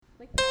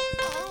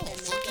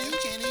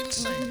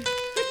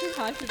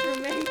watch it for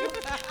me.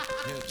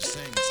 Yeah, just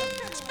saying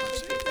something.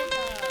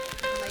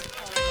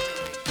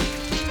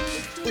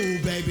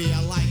 Ooh, baby,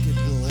 I like it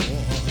raw.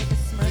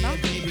 Yeah,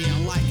 baby, I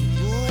like it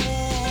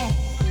raw.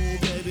 Ooh,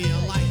 baby,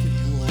 I like it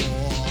raw.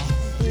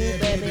 Yeah,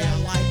 baby, I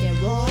like it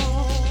raw.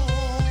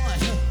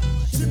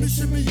 Shimmy,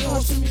 shimmy,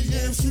 y'all, shimmy,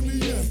 yeah, shimmy,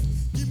 yeah.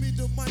 Give me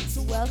the mic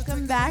so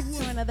Welcome back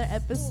to another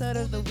episode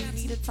of the We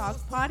Need to Talk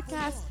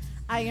podcast.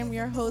 I am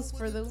your host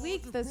for the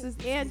week. This is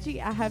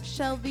Angie. I have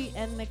Shelby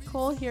and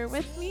Nicole here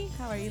with me.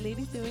 How are you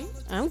ladies doing?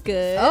 I'm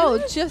good.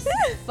 Oh, just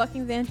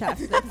fucking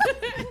fantastic.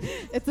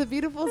 It's a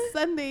beautiful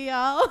Sunday,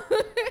 y'all.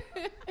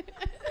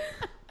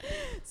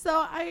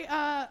 So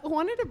I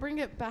wanted to bring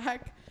it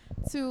back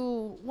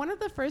to one of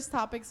the first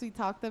topics we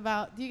talked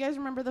about. Do you guys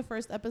remember the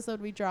first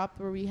episode we dropped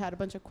where we had a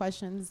bunch of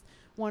questions?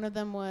 One of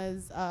them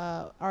was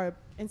our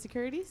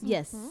insecurities.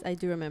 Yes, I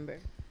do remember.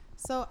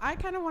 So I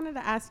kind of wanted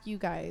to ask you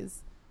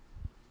guys,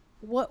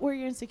 what were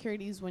your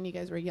insecurities when you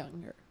guys were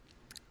younger?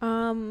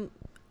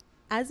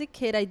 As a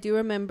kid, I do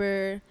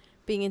remember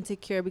being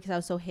insecure because I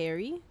was so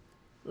hairy.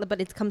 But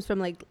it comes from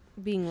like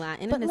being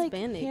Latin and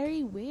Hispanic.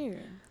 Hairy where?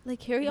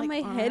 Like hairy on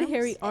Like my head, arms?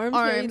 hairy arms,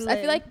 hairy Arms. I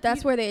feel legs. like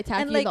that's where they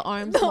attack And you, like the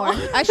arms the more.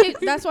 arms. Actually,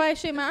 that's why I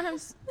shave my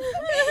arms.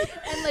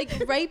 and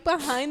like right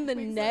behind the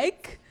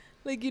neck.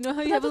 Like, you know how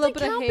you have a little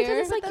bit of hair? Because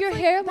it's like your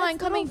hairline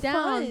coming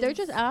down. They're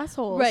just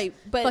assholes. Right,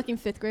 but Fucking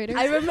fifth graders.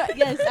 I remember.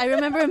 Yes, I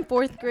remember in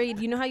fourth grade.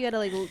 You know how you had to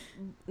like,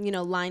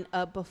 line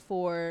up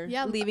before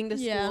leaving the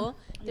yeah. school.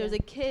 There was a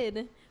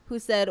kid who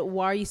said,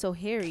 "Why are you so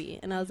hairy?"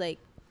 And I was like,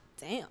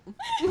 "Damn,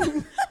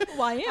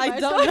 Why am I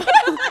don't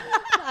know.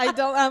 I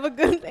don't have a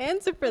good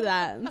answer for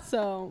that."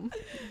 So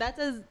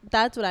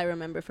that's what I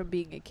remember from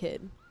being a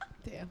kid.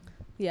 Damn,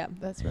 Yeah,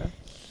 that's rough.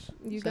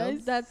 you So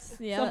guys. That's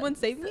Someone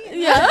save me.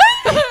 Yeah.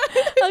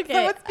 Okay.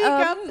 Someone speak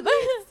up.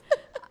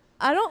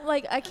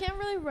 I can't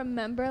really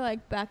remember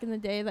like back in the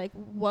day like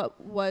what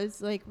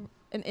was like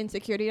an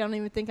insecurity. I don't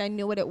even think I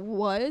knew what it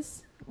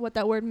was, what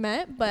that word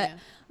meant. But Yeah.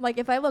 like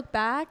if I look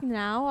back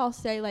now, I'll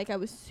say like I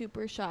was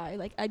super shy.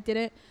 Like I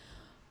didn't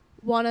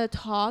want to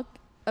talk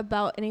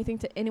about anything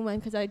to anyone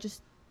because I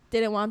just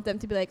didn't want them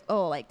to be like,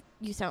 oh, like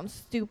you sound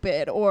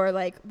stupid, or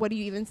like what are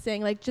you even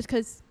saying, like just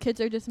because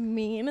kids are just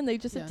mean and they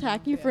just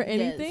attack you for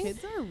anything.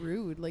 Kids are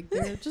rude. Like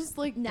they're just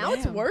like Now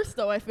it's damn. worse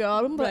though. I feel I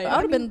would Right. have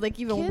I been mean, like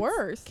even kids-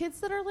 worse. Kids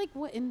that are like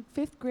what in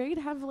fifth grade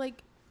have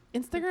like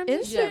Instagrams.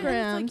 Instagrams.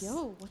 And it's like,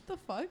 yo, what the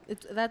fuck?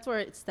 That's where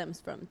it stems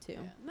from too. Yeah.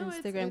 No,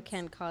 Instagram it's-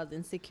 can cause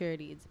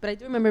insecurities, but I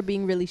do remember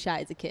being really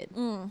shy as a kid.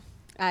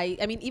 I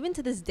mean, even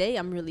to this day,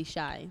 I'm really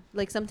shy.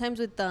 Like sometimes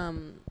with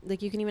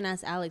like you can even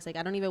ask Alex. Like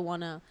I don't even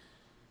want to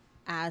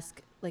ask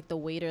like the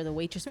waiter or the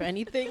waitress for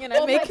anything, and I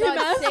Oh make my him God,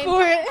 ask same.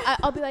 for it.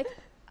 I'll be like,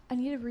 I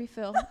need a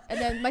refill, and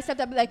then my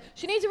stepdad be like,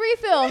 she needs a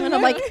refill, and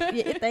I'm like,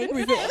 yeah, thanks.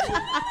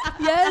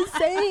 Yes,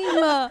 same.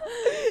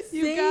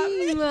 You got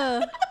me.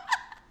 Same.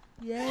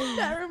 Yes.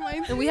 That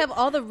reminds And me. we have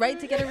all the right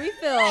to get a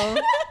refill.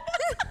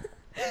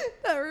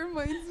 That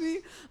reminds me.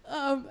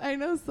 I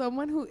know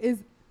someone who is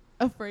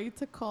afraid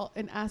to call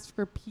and ask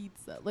for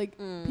pizza, like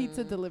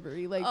pizza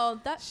delivery. Like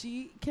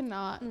she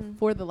cannot,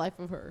 for the life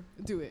of her,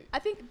 do it. I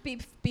think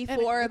And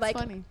before, it's like,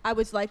 funny. I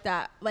was like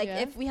that. Like, Yeah?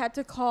 if we had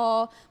to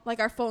call,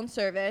 like, our phone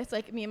service,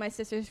 like, me and my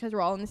sisters, because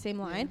we're all in the same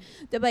line,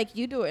 they're like,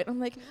 you do it.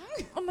 I'm like,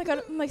 oh, my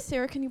God. I'm like,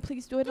 Sarah, can you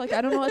please do it? Like,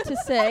 I don't know what to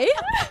say.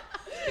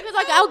 Because,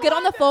 like, I'll get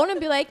on the phone and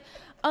be like,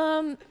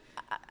 I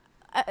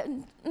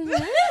don't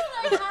know.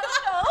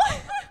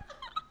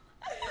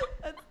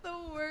 That's the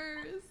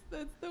worst.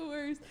 That's the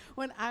worst.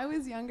 When I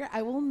was younger,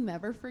 I will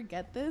never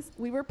forget this.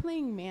 We were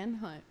playing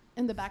Manhunt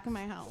in the back of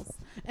my house,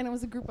 and it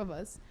was a group of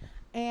us.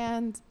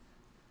 And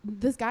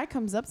this guy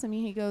comes up to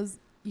me. He goes,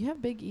 "You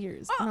have big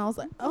ears." And I was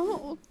like,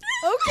 "Oh,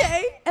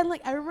 okay." And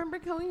like, I remember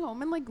coming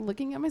home and like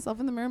looking at myself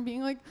in the mirror and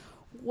being like,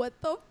 "What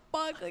the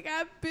fuck? Like, I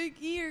have big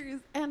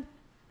ears." And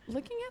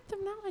looking at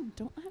them now, I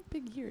don't have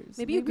big ears.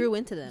 Maybe you grew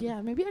into them.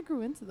 Yeah, maybe I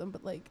grew into them,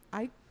 but like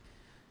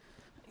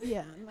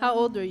yeah. How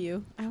old were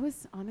you? I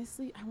was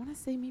honestly, I want to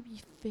say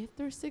maybe 5th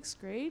or 6th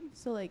grade.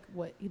 So like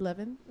what,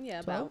 11?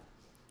 Yeah, 12? about.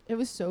 It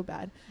was so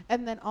bad.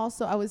 And then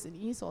also I was an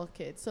ESOL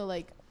kid. So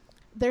like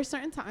there's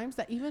certain times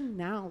that even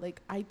now,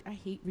 like I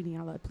hate reading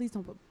out loud. Please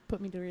don't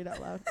put me to read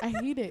out loud. I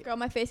hate it. Girl,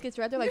 my face gets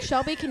red. They're like,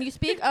 Shelby, can you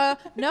speak?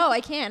 No,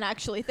 I can't,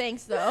 actually.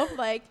 Thanks, though.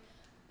 Like,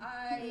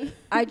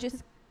 I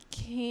just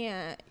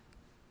can't.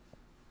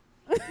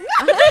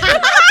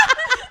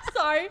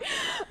 Sorry.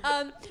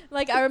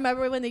 Like, I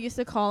remember when they used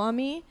to call on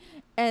me,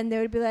 and they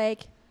would be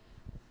like,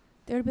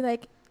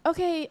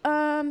 okay,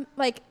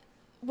 like,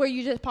 were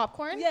you just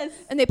popcorn? Yes.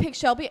 And they picked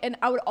Shelby, and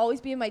I would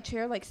always be in my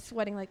chair, like,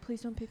 sweating, like,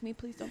 please don't pick me,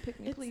 please don't pick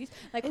me, please.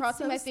 Like, it's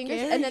crossing so my fingers,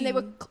 scary. and then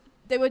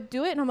they would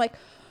do it, and I'm like,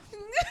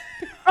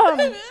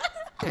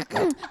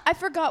 I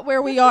forgot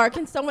where we are.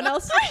 Can someone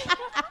else?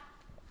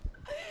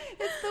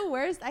 It's the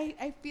worst.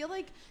 I feel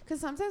like, because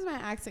sometimes my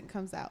accent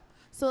comes out.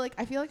 So like,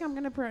 I feel like I'm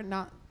going to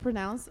not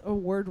pronounce a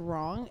word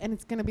wrong, and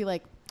it's going to be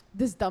like,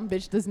 this dumb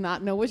bitch does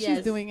not know what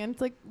she's doing. And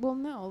it's like, well,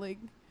 no, like,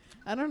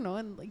 I don't know.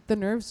 And like the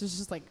nerves is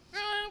just like,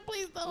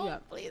 please don't. Yeah.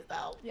 Please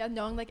don't. Yeah,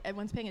 knowing like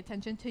everyone's paying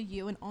attention to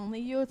you and only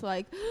you, it's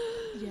like,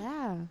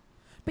 Yeah.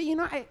 But you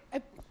know,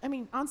 I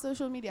mean, on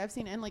social media, I've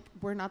seen, and like,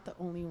 we're not the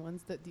only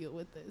ones that deal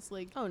with this.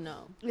 Like, Oh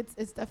no.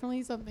 it's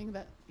definitely something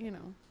that, you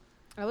know.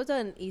 I was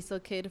an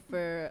ESOL kid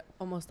for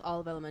almost all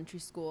of elementary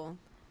school,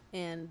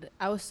 and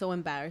I was so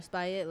embarrassed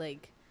by it.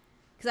 Like,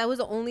 because I was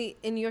the only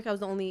in New York. I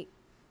was the only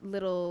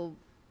little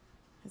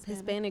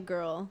Hispanic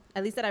girl,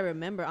 at least that I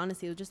remember.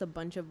 Honestly, it was just a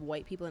bunch of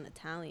white people and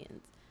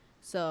Italians.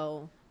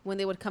 So when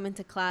they would come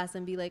into class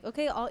and be like,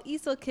 "Okay, all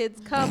ESOL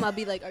kids come," I'll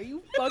be like, "Are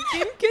you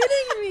fucking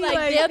kidding me?"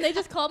 like, damn, they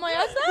just called my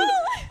ass out.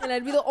 And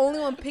I'd be the only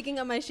one picking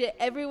up my shit.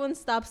 Everyone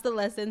stops the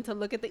lesson to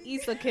look at the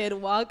ESOL kid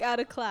walk out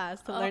of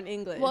class to learn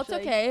English. Well, it's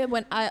Like, okay.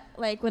 When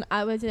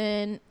I was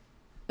in,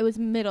 it was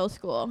middle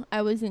school.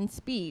 I was in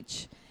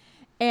speech,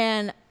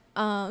 and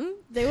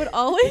they would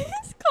always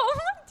call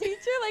my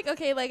teacher. Like,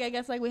 okay, like I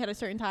guess like we had a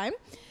certain time,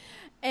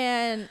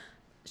 and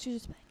she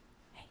was just like,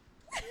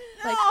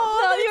 like, Oh,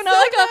 no, you that's know,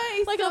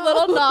 so like nice. a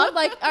little nod,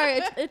 like, all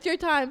right, it's your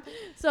time.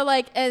 So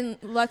like, and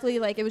luckily,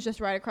 like, it was just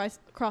right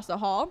across the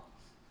hall,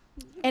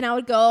 and I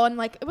would go, and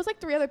like, it was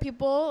like 3 other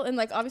people, and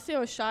like, obviously I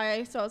was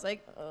shy, so I was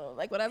like, oh,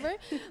 like whatever.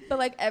 But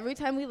like every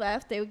time we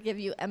left, they would give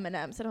you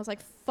M&Ms, and I was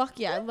like, fuck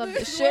yeah, I love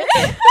this shit.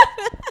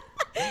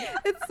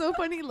 It's so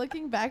funny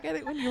looking back at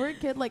it when you were a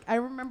kid. Like, I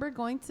remember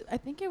going to, I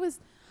think it was,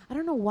 I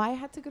don't know why I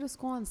had to go to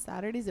school on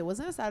Saturdays. It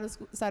wasn't a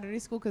Saturday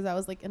school because I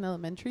was like in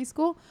elementary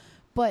school,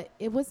 but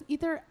it was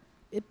either,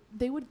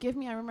 they would give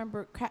me, I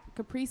remember,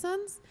 Capri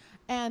Suns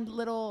and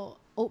little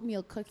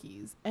oatmeal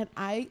cookies, and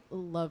I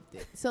loved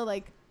it. So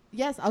like,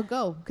 yes, I'll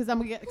go because I'm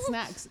gonna get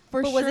snacks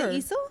for but sure. was it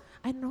ESOL?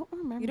 I don't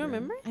remember. You don't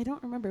remember? I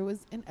don't remember. It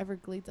was in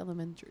Everglades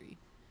Elementary.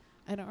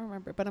 I don't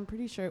remember, but I'm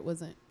pretty sure it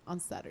wasn't on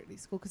Saturday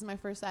school because my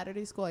first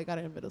Saturday school I got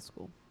it in middle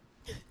school.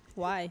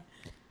 Why?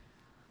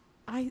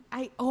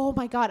 Oh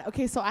my God.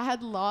 Okay, so I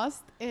had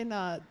lost in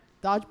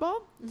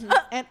dodgeball,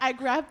 and I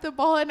grabbed the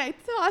ball and I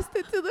tossed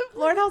it to the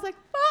floor, and I was like,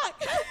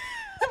 "Fuck!"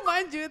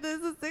 Mind you,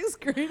 this is a 6th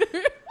grader.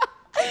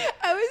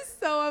 I was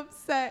so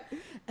upset,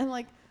 and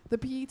like the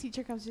PE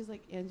teacher comes, she's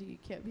like, "Angie, you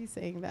can't be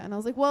saying that," and I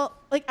was like, "Well,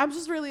 like I'm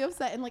just really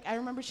upset," and like I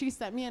remember she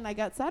sent me, and I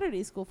got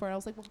Saturday school for it. I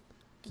was like, "Well,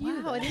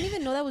 you Wow, I then." didn't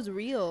even know that was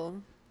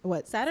real.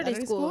 What, Saturday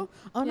school?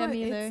 Oh Yeah, no,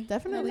 me either. it's I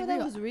definitely didn't know real.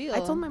 that was real. I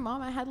told my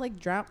mom I had like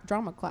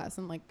drama class,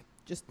 and like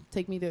just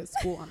take me to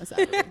school on a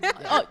Saturday. Like,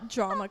 Oh,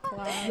 drama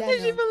class. Yeah,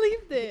 She no.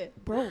 believed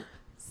it. Bro,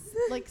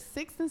 like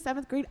 6th and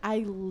 7th grade, I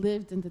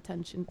lived in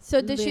detention.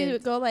 So did she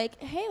Lived. go like,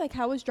 hey, like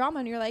how was drama?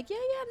 And you're like, yeah,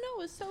 no, it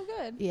was so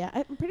good. Yeah,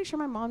 I'm pretty sure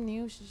my mom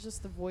knew. She's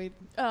just avoid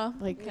Oh,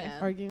 like Yeah.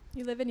 arguing.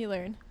 you live and you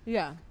learn.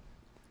 Yeah.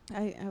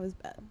 I was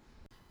bad,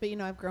 but you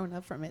know I've grown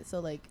up from it. So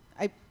like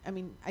I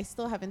mean I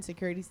still have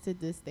insecurities to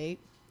this day.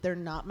 They're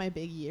not my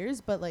big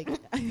years, but like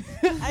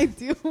I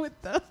deal with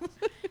them.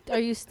 Are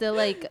you still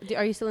like?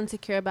 Are you still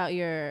insecure about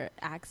your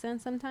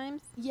accent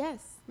sometimes? Yes.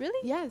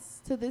 Really?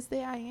 Yes, to this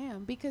day I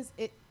am, because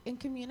it in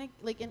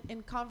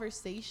in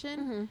conversation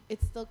Mhm.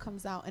 it still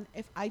comes out, and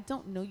if I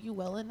don't know you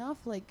well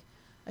enough, like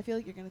I feel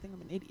like you're gonna think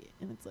I'm an idiot,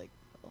 and it's like,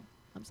 well,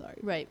 I'm sorry.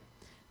 Right.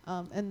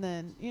 And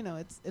then you know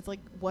it's like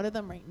one of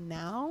them right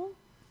now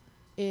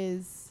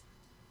is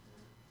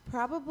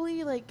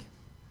probably like,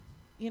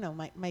 you know,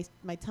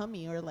 my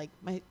tummy, or like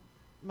my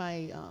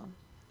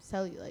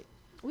cellulite.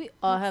 We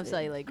all have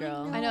That's it. cellulite,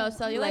 girl. know. I know,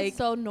 cellulite's Like-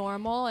 so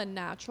normal and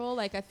natural.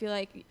 Like, I feel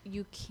like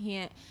you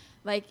can't,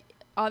 like,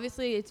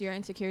 obviously it's your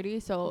insecurity.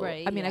 So,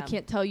 Right, I mean, I yeah.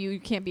 can't tell you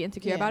can't be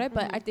insecure Yeah. about it.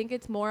 But Mhm. I think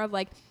it's more of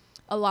like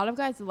a lot of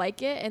guys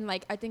like it. And,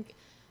 like, I think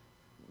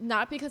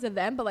not because of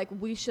them, but, like,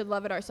 we should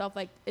love it ourselves.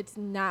 Like, it's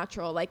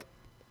natural. Like,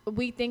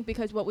 we think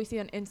because what we see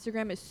on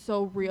Instagram is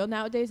so real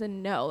nowadays.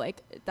 And no,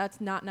 like,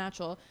 that's not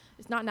natural.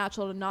 It's not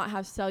natural to not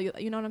have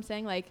cellulite. You know what I'm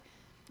saying? Like,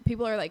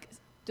 people are, like,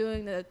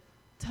 doing the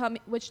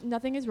tummy, which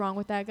nothing is wrong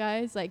with that,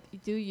 guys. Like,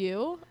 do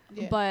you?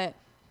 Yeah. But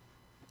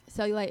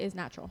cellulite is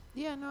natural.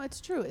 Yeah, no,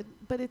 it's true.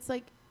 But it's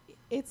like,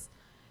 I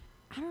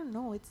don't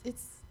know.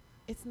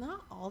 It's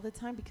not all the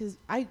time, because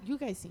you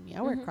guys see me.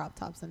 I wear Mhm. crop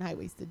tops and high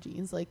waisted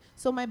jeans. Like,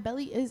 so my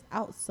belly is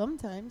out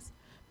sometimes,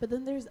 but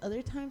then there's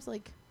other times,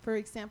 like for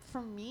example,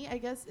 for me, I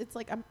guess it's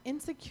like I'm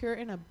insecure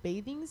in a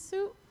bathing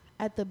suit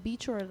at the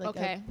beach, or like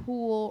Okay. a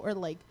pool, or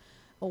like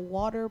a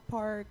water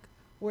park,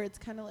 where it's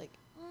kind of like,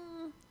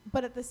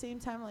 but at the same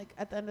time, like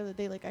at the end of the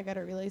day, like I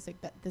gotta realize like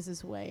that this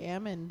is who I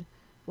am, and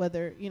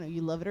whether you know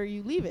you love it or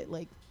you leave it,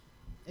 like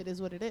it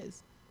is what it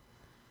is.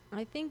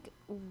 I think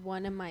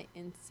one of my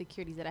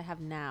insecurities that I have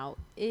now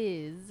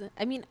is,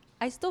 I mean,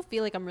 I still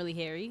feel like I'm really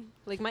hairy.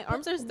 Like my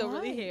arms are still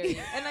really why? hairy,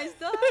 and I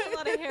still have a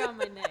lot of hair on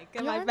my neck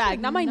and Your my arms back,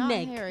 are not my not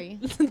neck. hairy.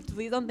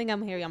 Please don't think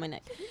I'm hairy on my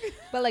neck,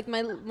 but like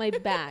my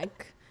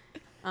back.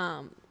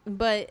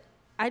 But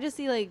I just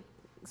see like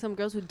some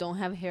girls who don't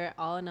have hair at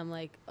all, and I'm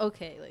like,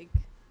 okay, like,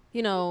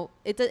 you know,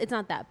 it's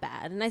not that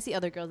bad. And I see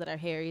other girls that are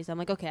hairy, so I'm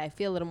like, okay, I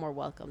feel a little more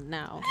welcome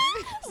now.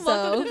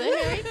 Welcome to the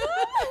hairy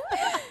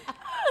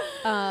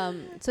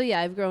So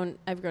yeah, I've grown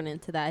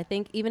into that. I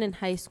think even in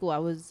high school, I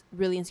was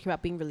really insecure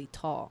about being really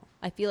tall.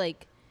 I feel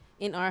like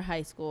in our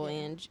high school, Yeah.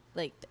 and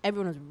like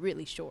everyone was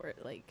really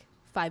short, like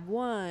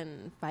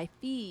 5'1", 5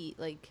 feet,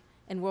 like,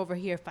 and we're over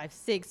here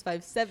 5'6",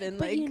 5'7",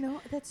 But like. you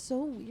know, that's so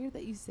weird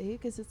that you say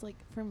it, because it's like,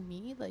 for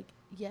me, like,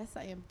 yes,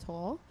 I am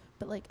tall,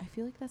 but like, I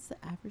feel like that's the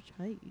average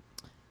height.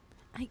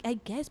 I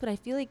guess, but I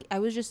feel like I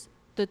was just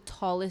the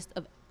tallest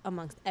of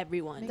amongst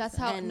everyone. That's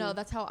how And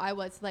that's how I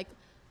was. Like,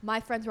 my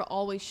friends were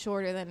always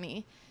shorter than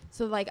me,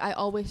 so like I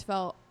always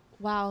felt,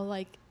 wow,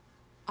 like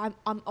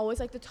I'm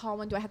always like the tall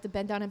one. Do I have to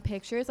bend down in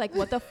pictures? Like,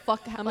 what the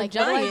fuck? I'm like, a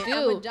giant. what do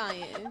I do? I'm a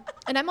giant.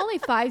 And I'm only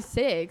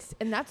 5'6",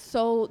 and that's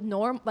so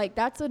like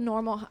that's a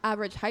normal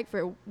average height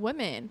for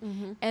women.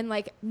 Mm-hmm. And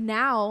like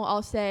now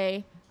I'll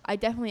say I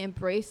definitely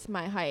embrace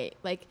my height.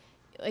 Like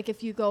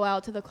if you go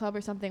out to the club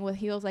or something with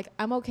heels, like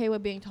I'm okay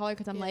with being taller,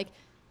 because I'm Yeah. like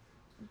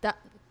that.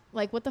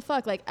 Like, what the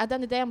fuck? Like, at the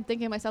end of the day, I'm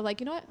thinking to myself, like,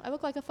 you know what? I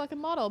look like a fucking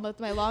model with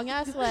my long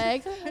ass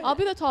legs. I'll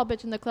be the tall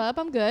bitch in the club.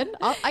 I'm good.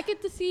 I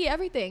get to see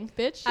everything,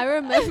 bitch. I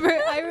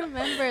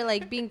remember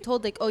like being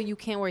told like, oh, you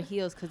can't wear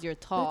heels because you're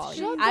tall.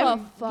 Shut I,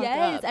 the fuck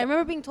yes, up. I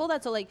remember being told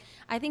that. So like,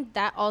 I think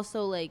that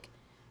also like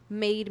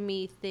made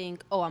me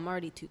think, oh, I'm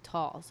already too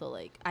tall. So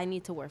like, I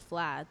need to wear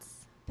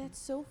flats. That's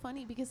so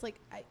funny, because like,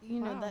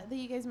 you know, Wow. that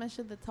you guys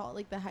mentioned the tall,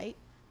 like the height.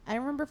 I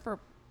remember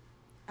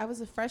I was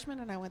a freshman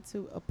and I went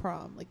to a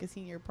prom, like a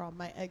senior prom.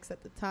 My ex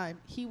at the time,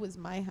 he was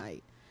my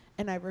height,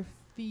 and I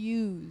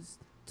refused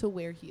to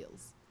wear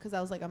heels, because I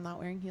was like, I'm not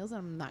wearing heels and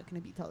I'm not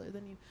going to be taller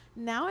than you.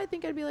 Now I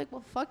think I'd be like,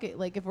 well, fuck it.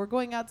 Like, if we're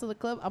going out to the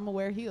club, I'm going to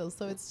wear heels.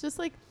 So it's just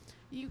like,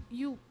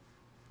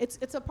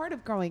 it's a part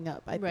of growing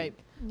up, I Right.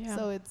 think. Yeah.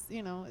 So it's,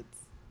 you know,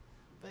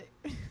 but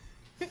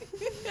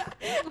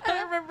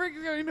I remember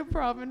going to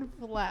prom in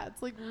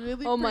flats, like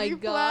really Oh my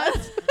pretty God.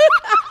 flats.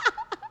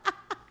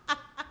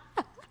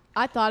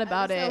 I thought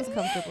about I it. was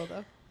comfortable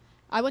though.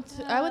 I went to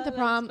that's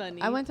prom.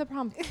 funny. I went to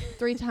prom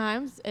 3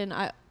 times, and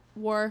I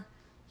wore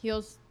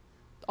heels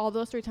all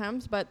those 3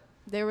 times. But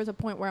there was a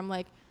point where I'm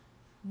like,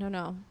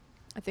 no,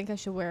 I think I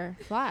should wear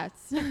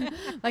flats.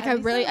 Like, At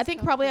least I I was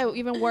think probably I comfortable.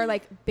 even wore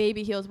like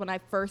baby heels when I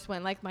first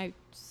went, like my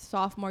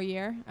sophomore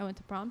year. I went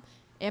to prom,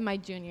 and my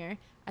junior.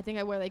 I think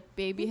I wore like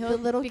baby heels. The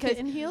little because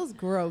kitten heels,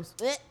 gross.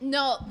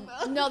 no,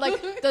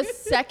 like the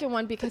second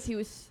one, because he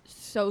was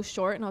so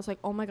short, and I was like,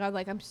 oh my God,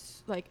 like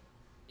like,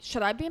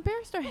 should I be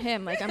embarrassed or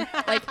him? Like, I'm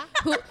like,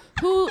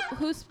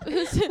 who's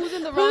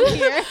in the wrong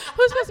here?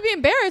 Who's supposed to be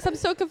embarrassed? I'm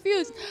so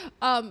confused.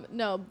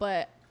 No,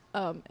 but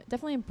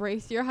definitely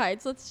embrace your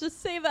heights. Let's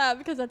just say that,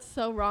 because that's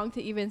so wrong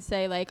to even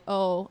say like,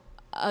 oh,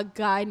 a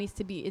guy needs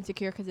to be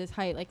insecure because his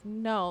height. Like,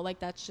 no, like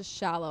that's just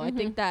shallow. I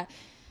think that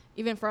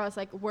even for us,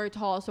 like, we're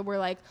tall, so we're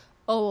like,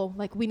 oh,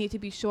 like we need to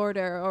be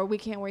shorter, or we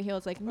can't wear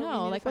heels. Like, Or we no, need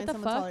to like what find the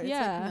someone fuck? taller.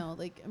 Yeah. It's like, no,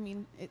 like, I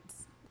mean, it's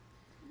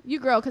You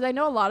grow, because I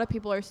know a lot of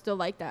people are still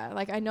like that.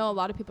 Like, I know a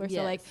lot of people are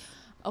still like,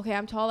 Yes. okay,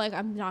 I'm tall, like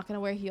I'm not gonna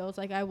wear heels.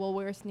 Like, I will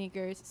wear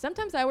sneakers.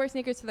 Sometimes I wear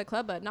sneakers to the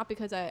club, but not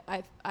because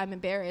I'm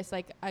embarrassed.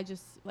 Like, I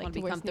just like Wanna to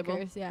be wear comfortable?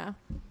 sneakers. Yeah.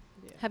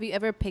 Have you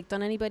ever picked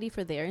on anybody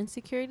for their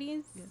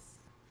insecurities? yes.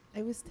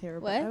 It was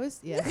terrible. What? I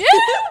was yeah.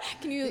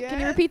 Can you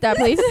Yes. repeat that,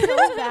 please?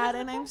 So bad,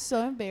 and I'm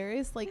so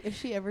embarrassed. Like, if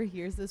she ever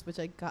hears this, which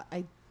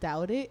I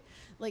doubt it.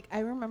 Like, I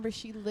remember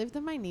she lived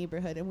in my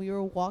neighborhood, and we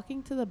were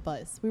walking to the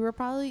bus. We were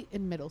probably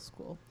in middle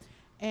school,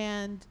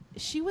 and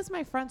she was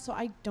my friend. So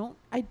I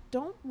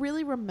don't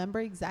really remember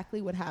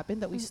exactly what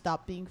happened that we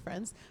stopped being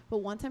friends. But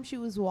one time she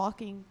was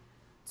walking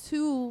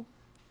to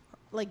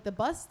like the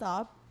bus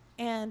stop,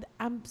 and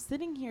I'm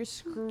sitting here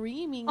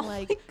screaming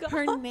like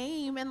her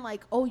name and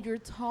like, oh, you're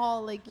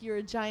tall, like you're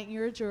a giant,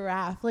 you're a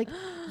giraffe. Like,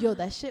 yo,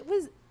 that shit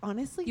was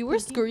honestly. You were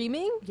thinking-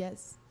 screaming?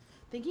 Yes.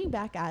 Thinking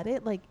back at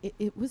it, like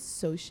it was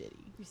so shitty.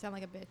 You sound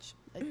like a bitch.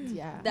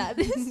 Yeah. That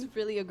is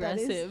really That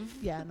is- aggressive.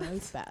 yeah, no,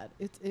 it's bad.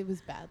 It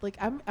was bad. Like,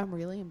 I'm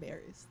really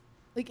embarrassed.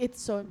 Like,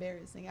 it's so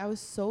embarrassing. I was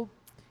so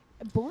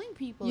bullying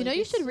people. You know, like,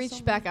 you it's should just reach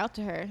so back mean. out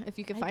to her if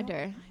you can I find don't-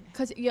 her.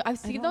 Because I've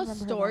seen don't those remember her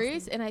last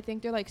stories, name. and I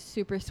think they're like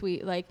super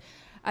sweet. Like,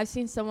 I've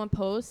seen someone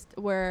post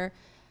where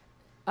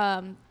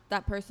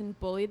that person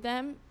bullied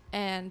them,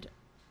 and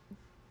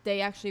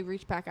they actually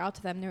reached back out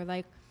to them. They were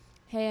like,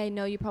 hey, I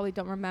know you probably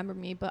don't remember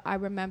me, but I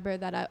remember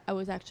that I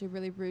was actually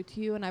really rude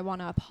to you, and I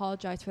want to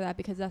apologize for that,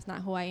 because that's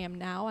not who I am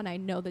now, and I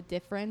know the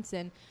difference.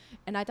 And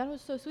I thought it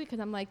was so sweet, because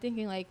I'm like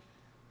thinking like,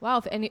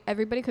 wow, if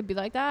everybody could be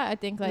like that, I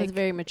think like It's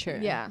very mature.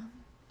 yeah.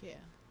 Yeah.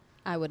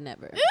 I would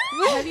never.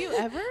 Have you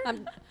ever? I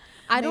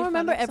Made don't fun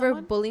remember of ever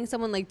someone? bullying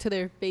someone like to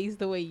their face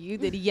the way you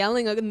did,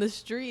 yelling in the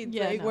streets.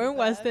 Yeah, like, no, we're in that-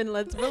 Weston,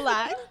 let's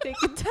relax, take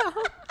it down.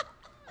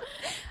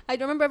 I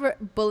don't remember ever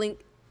bullying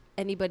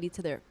anybody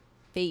to their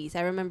face.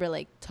 I remember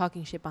like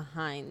talking shit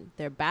behind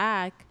their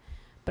back,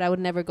 but I would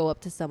never go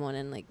up to someone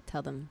and like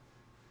tell them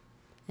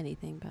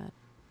anything bad.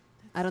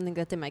 I don't think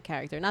that's in my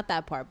character. Not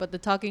that part, but the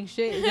talking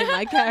shit is in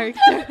my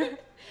character.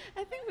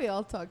 I think we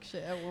all talk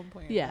shit at one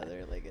point or Yeah.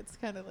 another. Like, it's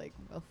kind of like,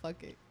 well,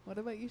 fuck it. What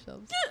about you,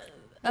 Shelves?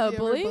 Have you ever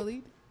Bully?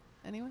 bullied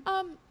anyone?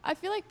 I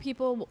feel like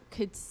people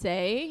could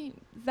say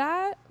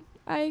that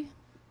I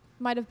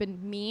might have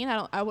been mean.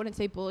 I wouldn't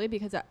say bully,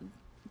 because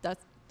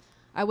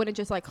I wouldn't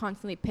just like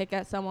constantly pick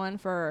at someone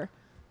for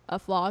a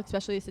flaw,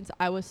 especially since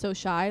I was so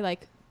shy.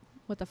 Like,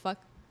 what the fuck?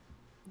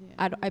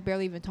 Yeah. I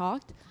barely even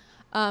talked.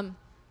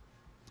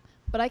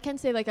 But I can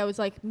say like I was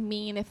like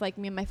mean if like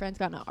me and my friends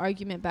got in an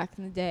argument back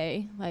in the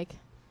day. Like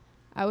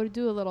I would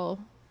do a little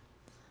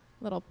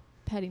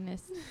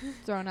pettiness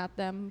thrown at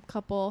them,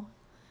 couple.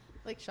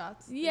 Like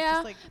shots. It's Yeah,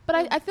 just like, but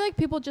I feel like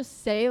people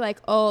just say like,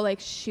 oh, like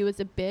she was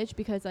a bitch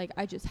because like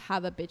I just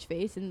have a bitch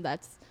face, and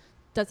that's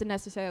doesn't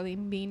necessarily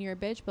mean you're a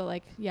bitch, but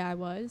like yeah, I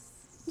was.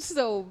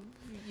 So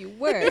you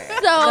were.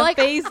 So The like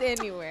face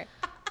anywhere.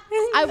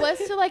 I was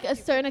to like a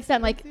certain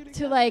extent, Let's do like it to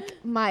again.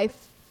 like my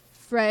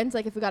friends,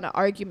 like if we got in an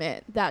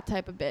argument, that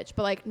type of bitch,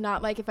 but like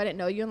not like if I didn't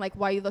know you and like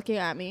why are you looking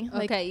at me?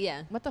 Like Okay,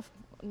 yeah. what the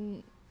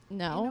no. You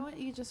know what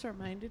you just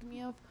reminded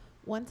me of?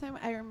 One time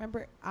I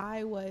remember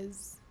I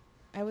was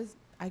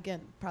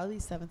again probably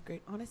 7th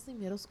grade. Honestly,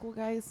 middle school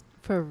guys.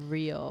 For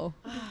real.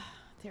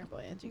 Terrible,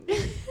 Angie.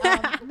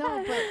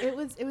 No, but it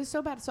was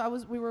so bad. So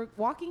we were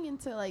walking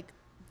into like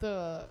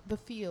the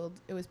field.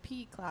 It was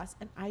PE class,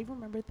 and I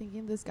remember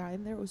thinking this guy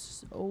in there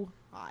was so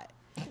hot.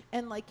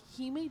 And like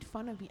he made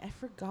fun of me. I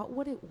forgot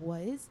what it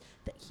was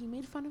that he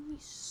made fun of me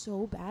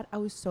so bad. I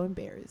was so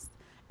embarrassed.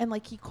 And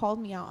like he called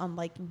me out on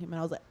liking him, and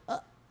I was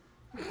like,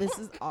 this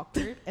is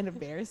awkward and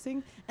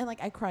embarrassing. And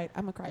like I cried.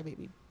 I'm a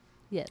crybaby.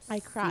 Yes. I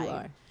you cried.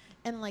 are.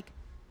 And like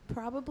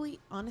probably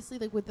honestly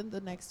like within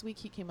the next week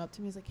he came up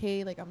to me. He's like,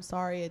 hey, like I'm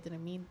sorry, I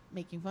didn't mean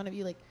making fun of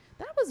you. Like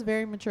that was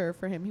very mature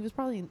for him. He was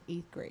probably in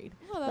 8th grade.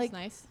 Oh, that's like,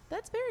 nice.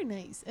 That's very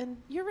nice. And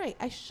you're right,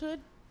 I should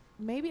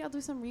maybe I'll do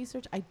some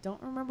research. I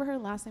don't remember her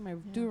last name. I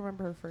do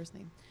remember her first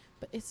name,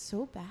 but it's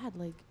so bad.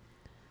 Like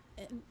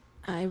and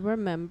I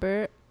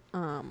remember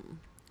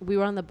we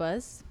were on the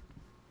bus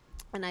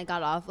and I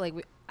got off like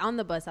on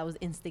the bus I was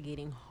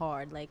instigating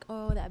hard like,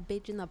 oh, that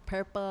bitch in the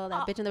purple,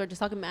 that bitch, and they were just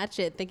talking mad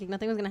shit thinking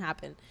nothing was gonna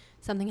happen.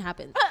 Something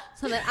happened.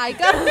 So then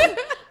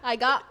I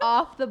got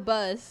off the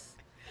bus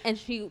and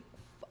she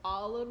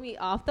followed me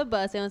off the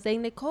bus and was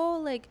saying,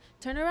 Nicole, like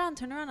turn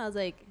around. I was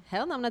like,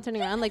 hell no, I'm not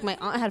turning around. Like my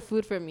aunt had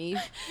food for me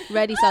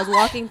ready, so I was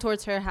walking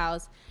towards her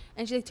house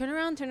and she's like, turn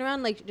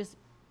around, like just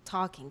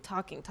talking.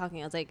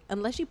 I was like,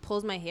 unless she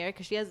pulls my hair,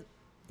 because she has,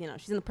 you know,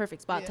 she's in the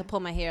perfect spot to pull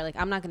my hair, like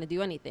I'm not gonna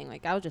do anything.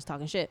 Like I was just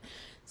talking shit.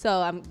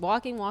 So I'm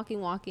walking,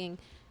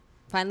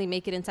 finally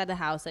make it inside the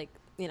house. Like,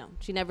 you know,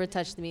 she never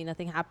touched me,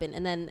 nothing happened.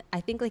 And then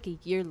I think like a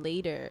year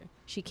later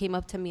she came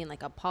up to me and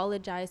like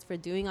apologized for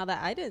doing all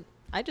that.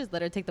 I just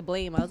let her take the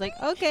blame. I was like,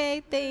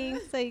 okay,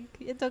 thanks, like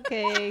it's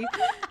okay.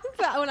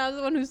 When I was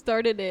the one who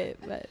started it,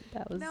 but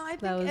that was No, I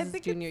that think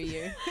was junior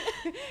year.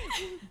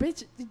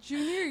 bitch,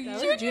 junior year.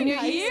 That was junior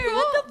year.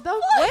 What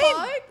the Wait.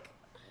 fuck?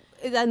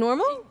 Is that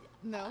normal?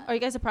 No. Are you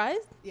guys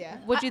surprised? Yeah.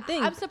 What'd you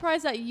think? I'm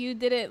surprised that you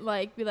didn't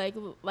like be like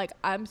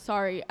I'm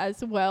sorry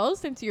as well,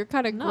 since you're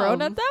kind of No.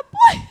 grown at that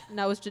point.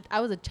 And I was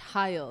a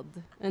child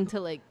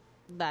until like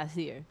last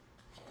year.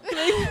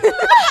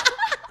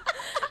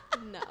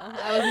 No,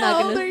 I was not How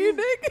gonna. old are you,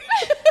 Nick?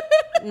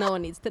 No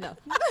one needs to know.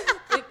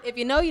 If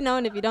you know, you know,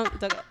 and if you don't,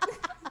 it's okay.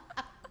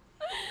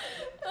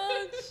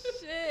 Oh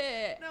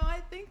shit. No,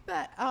 I think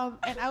that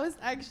and I was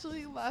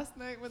actually last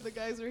night when the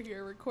guys were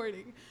here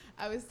recording,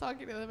 I was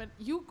talking to them, and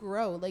you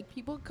grow. Like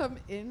people come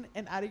in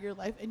and out of your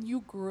life and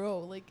you grow.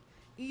 Like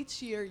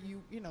each year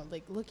you know,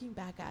 like looking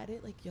back at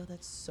it, like, yo,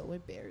 that's so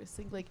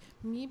embarrassing. Like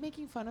me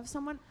making fun of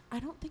someone, I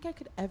don't think I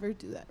could ever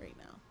do that right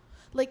now.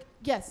 Like,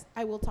 yes,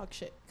 I will talk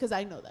shit because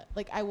I know that.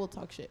 Like I will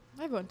talk shit.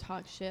 Everyone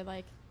talks shit.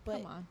 Like, But-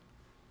 come on.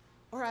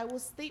 Or I will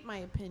state my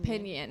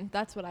Opinion.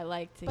 That's what I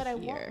like to But I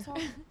hear. won't talk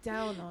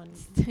down on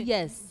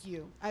Yes.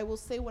 you. I will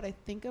say what I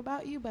think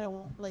about you, but I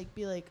won't like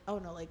be like, oh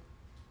no,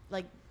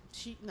 like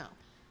she no.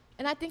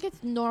 And I think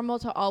it's normal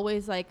to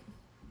always like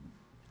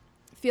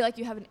feel like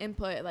you have an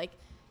input. Like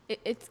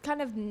it's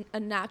kind of a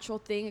natural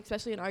thing,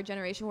 especially in our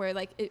generation, where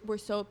like we're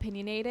so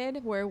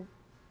opinionated, where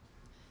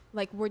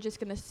like we're just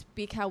gonna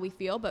speak how we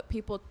feel, but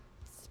people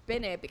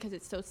spin it because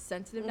it's so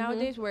sensitive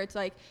nowadays, where it's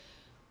like,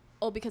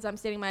 oh, because I'm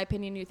stating my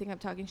opinion, you think I'm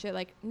talking shit.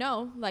 Like,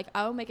 no, like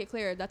I'll make it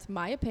clear that's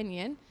my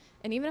opinion,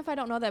 and even if I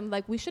don't know them,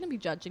 like we shouldn't be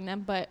judging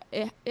them, but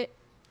it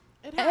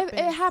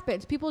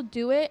happens. People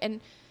do it,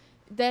 and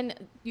then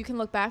you can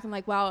look back and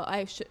like, wow,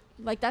 I should,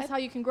 like that's how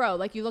you can grow.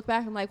 Like you look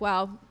back and like,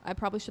 wow, I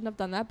probably shouldn't have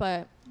done that,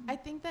 but I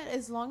think that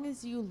as long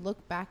as you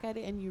look back at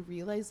it and you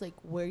realize like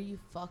where you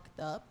fucked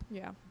up,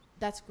 yeah,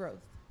 that's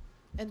growth.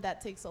 And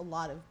that takes a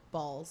lot of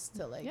balls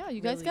to like. yeah,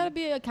 you guys really- gotta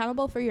be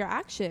accountable for your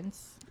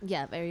actions.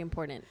 Yeah, very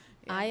important.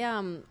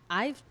 Yeah.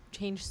 I've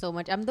changed so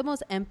much. I'm the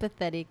most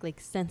empathetic, like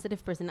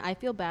sensitive person. I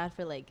feel bad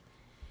for like,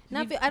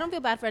 I don't feel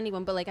bad for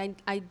anyone, but like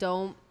I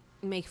don't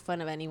make fun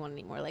of anyone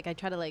anymore. Like I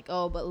try to like,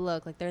 oh, but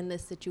look, like they're in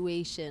this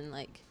situation,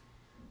 like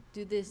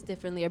do this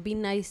differently or be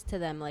nice to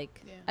them.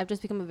 Like Yeah. I've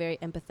just become a very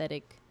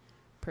empathetic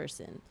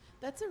person.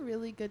 That's a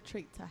really good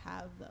trait to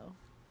have, though.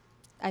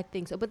 I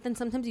think so. But then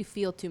sometimes you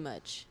feel too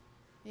much.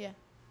 Yeah.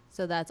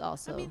 So that's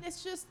also. I mean,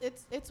 it's just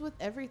it's with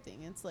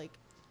everything. It's like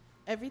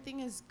everything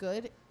is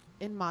good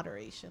in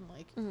moderation.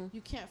 Like you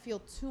can't feel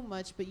too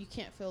much, but you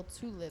can't feel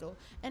too little.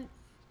 And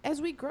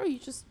as we grow,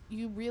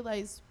 you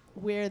realize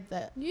where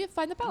that You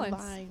find the balance.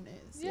 line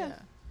is. Yeah. Yeah.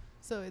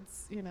 So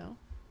it's, you know,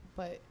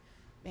 but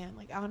man,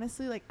 like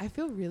honestly, like I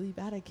feel really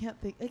bad. I can't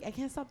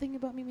stop thinking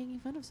about me making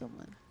fun of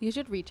someone. You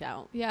should reach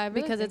out. Yeah, I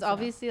really because think it's so.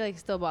 obviously like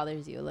still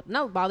bothers you.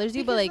 Not bothers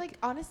you, but Because, like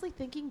honestly,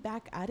 thinking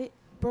back at it,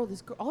 bro,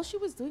 this girl, all she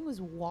was doing was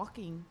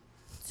walking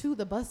to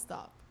the bus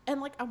stop,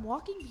 and like I'm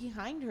walking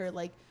behind her,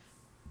 like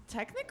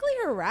technically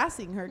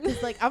harassing her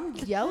because like I'm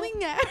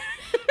yelling at her.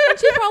 And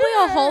she's probably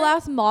a whole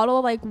ass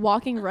model, like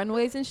walking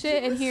runways and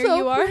shit. And here So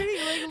you are. pretty.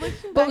 Like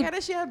looking But- back at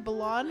it, she had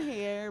blonde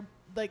hair,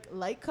 like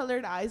light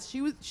colored eyes.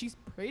 She's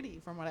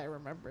pretty from what I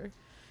remember,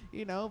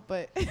 you know.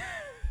 But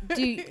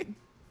do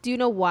you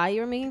know why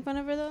you were making fun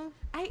of her though?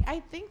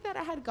 I think that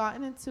I had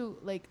gotten into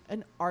like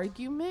an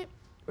argument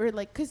or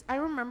like because I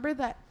remember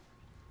that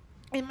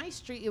in my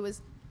street it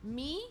was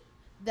me,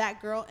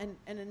 that girl, and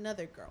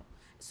another girl.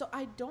 So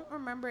I don't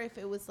remember if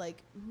it was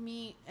like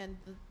me and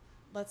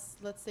let's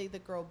say the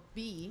girl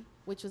B,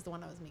 which is the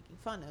one I was making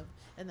fun of,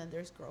 and then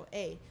there's girl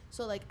A.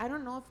 So like I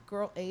don't know if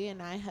girl A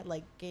and I had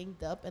like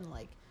ganged up and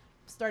like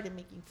started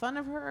making fun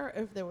of her, or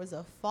if there was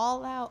a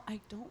fallout. I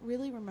don't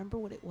really remember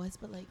what it was,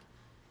 but like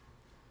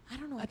I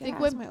don't know. I think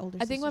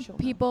when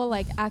people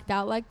like act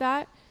out like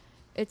that,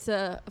 it's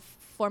a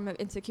form of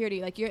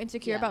insecurity. Like you're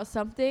insecure Yeah. about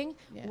something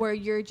Yeah. where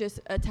you're just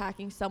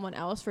attacking someone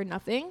else for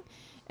nothing,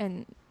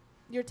 and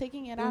you're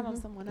taking it out on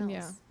Mhm. someone else.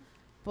 Yeah.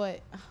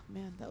 But oh,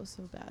 man, that was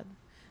so bad.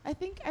 I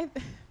think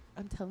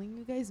I'm telling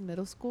you guys,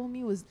 middle school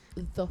me was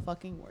the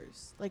fucking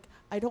worst. Like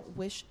I don't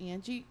wish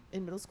Angie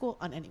in middle school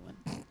on anyone.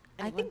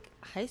 I think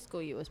high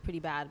school you was pretty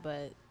bad,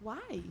 but why?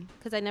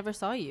 because I never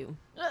saw you.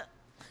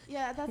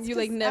 Yeah, that's You, just,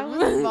 like, I never-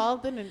 was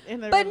involved in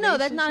a But no,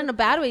 that's not in a relationship.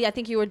 bad way. I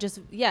think you were just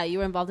you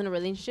were involved in a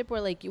relationship where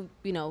like you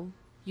know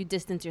you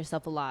distance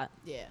yourself a lot.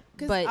 Yeah,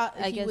 because But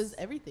I he guess- was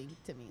everything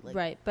to me. Like,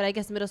 Right, but I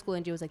guess middle school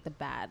Angie was like the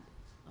bad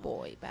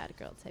boy, bad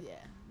girl type. Yeah,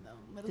 no.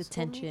 Middle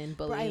school me- Detention,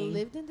 Bro, I bullying.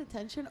 lived in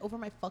detention over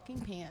my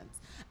fucking pants.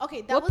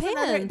 Okay, that What was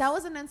another. pants? That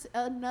was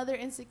another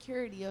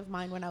insecurity of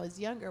mine when I was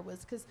younger. Was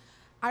because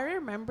I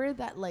remember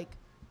that like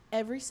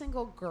every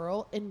single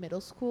girl in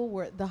middle school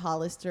wore the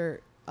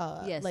Hollister,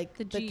 Yes, like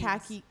the the jeans.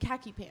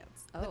 khaki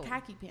pants, the Oh.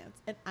 khaki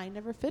pants, and I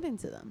never fit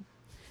into them.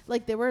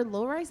 Like they were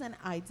low rise and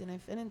I didn't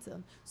fit into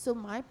them. So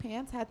my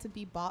pants had to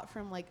be bought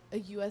from like a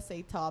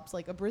USA Tops,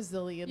 like a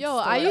Brazilian. yo,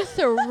 store. I used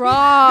to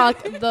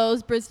rock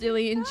those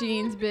Brazilian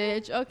jeans,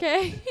 bitch.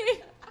 Okay.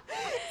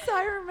 So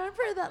I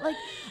remember that like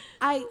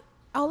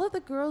all of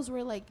the girls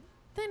were like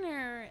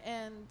thinner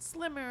and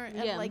slimmer and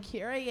Yeah. like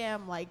here I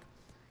am like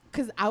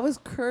because I was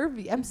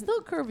curvy. I'm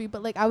still curvy,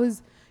 but like I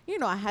was, you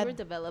know, I You were had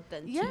developed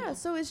then. yeah. too.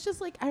 So it's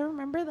just like I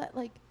remember that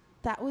like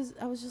I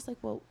was just like,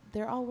 well,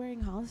 they're all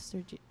wearing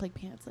Hollister like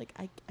pants. Like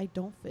I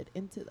don't fit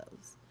into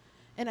those,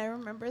 and I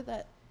remember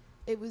that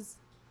it was.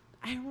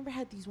 I remember I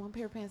had these one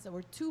pair of pants that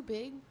were too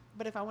big,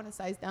 but if I went a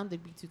size down,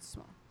 they'd be too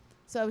small.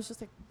 So I was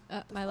just like.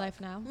 My life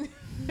now.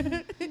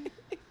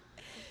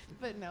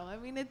 But no, I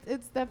mean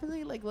it's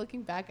definitely like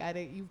looking back at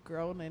it, you've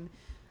grown, and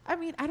I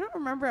mean I don't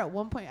remember at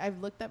one point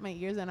I've looked at my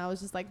ears and I was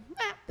just like,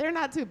 nah, they're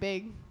not too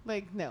big.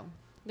 Like no,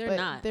 They're But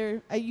not.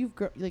 They're I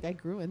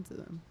grew into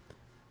them.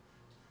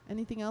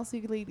 Anything else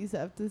you ladies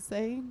have to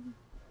say?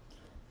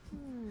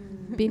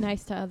 Be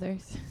nice to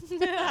others.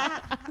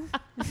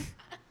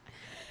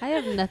 I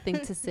have nothing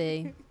to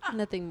say.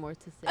 Nothing more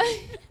to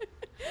say.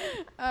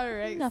 All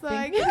right, so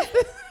I Nothing. guess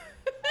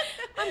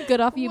I'm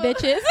good off you Well-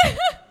 bitches.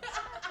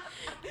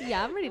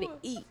 Yeah, I'm ready to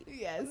eat.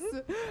 yes.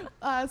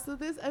 So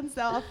this ends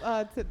off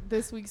to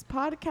this week's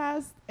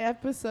podcast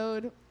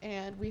episode,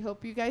 and we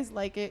hope you guys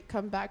like it.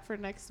 Come back for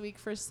next week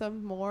for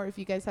some more. If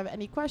you guys have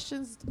any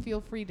questions, feel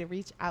free to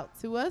reach out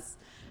to us.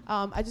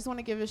 I just want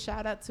to give a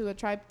shout out to a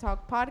Tribe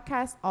Talk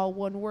podcast, all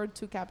one word,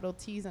 2 capital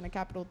T's and a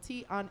capital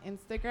T on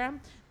Instagram.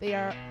 They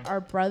are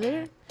our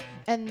brother.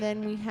 And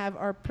then we have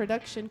our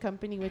production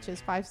company, which is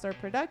 5 Star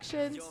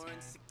Productions.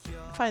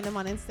 Find them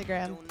on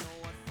Instagram.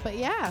 But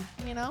yeah,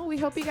 you know, we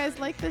hope you guys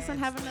like this and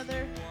have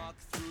another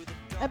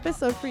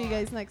episode for you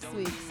guys next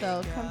week.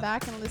 So come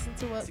back and listen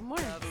to what more.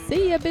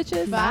 See ya,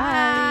 bitches.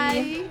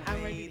 Bye.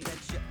 I'm ready to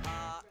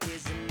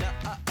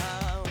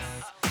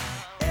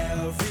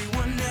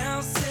Everyone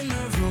else in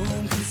the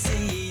room can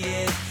see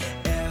it.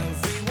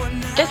 Everyone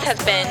This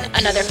has been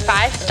another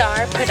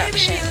 5-star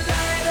production.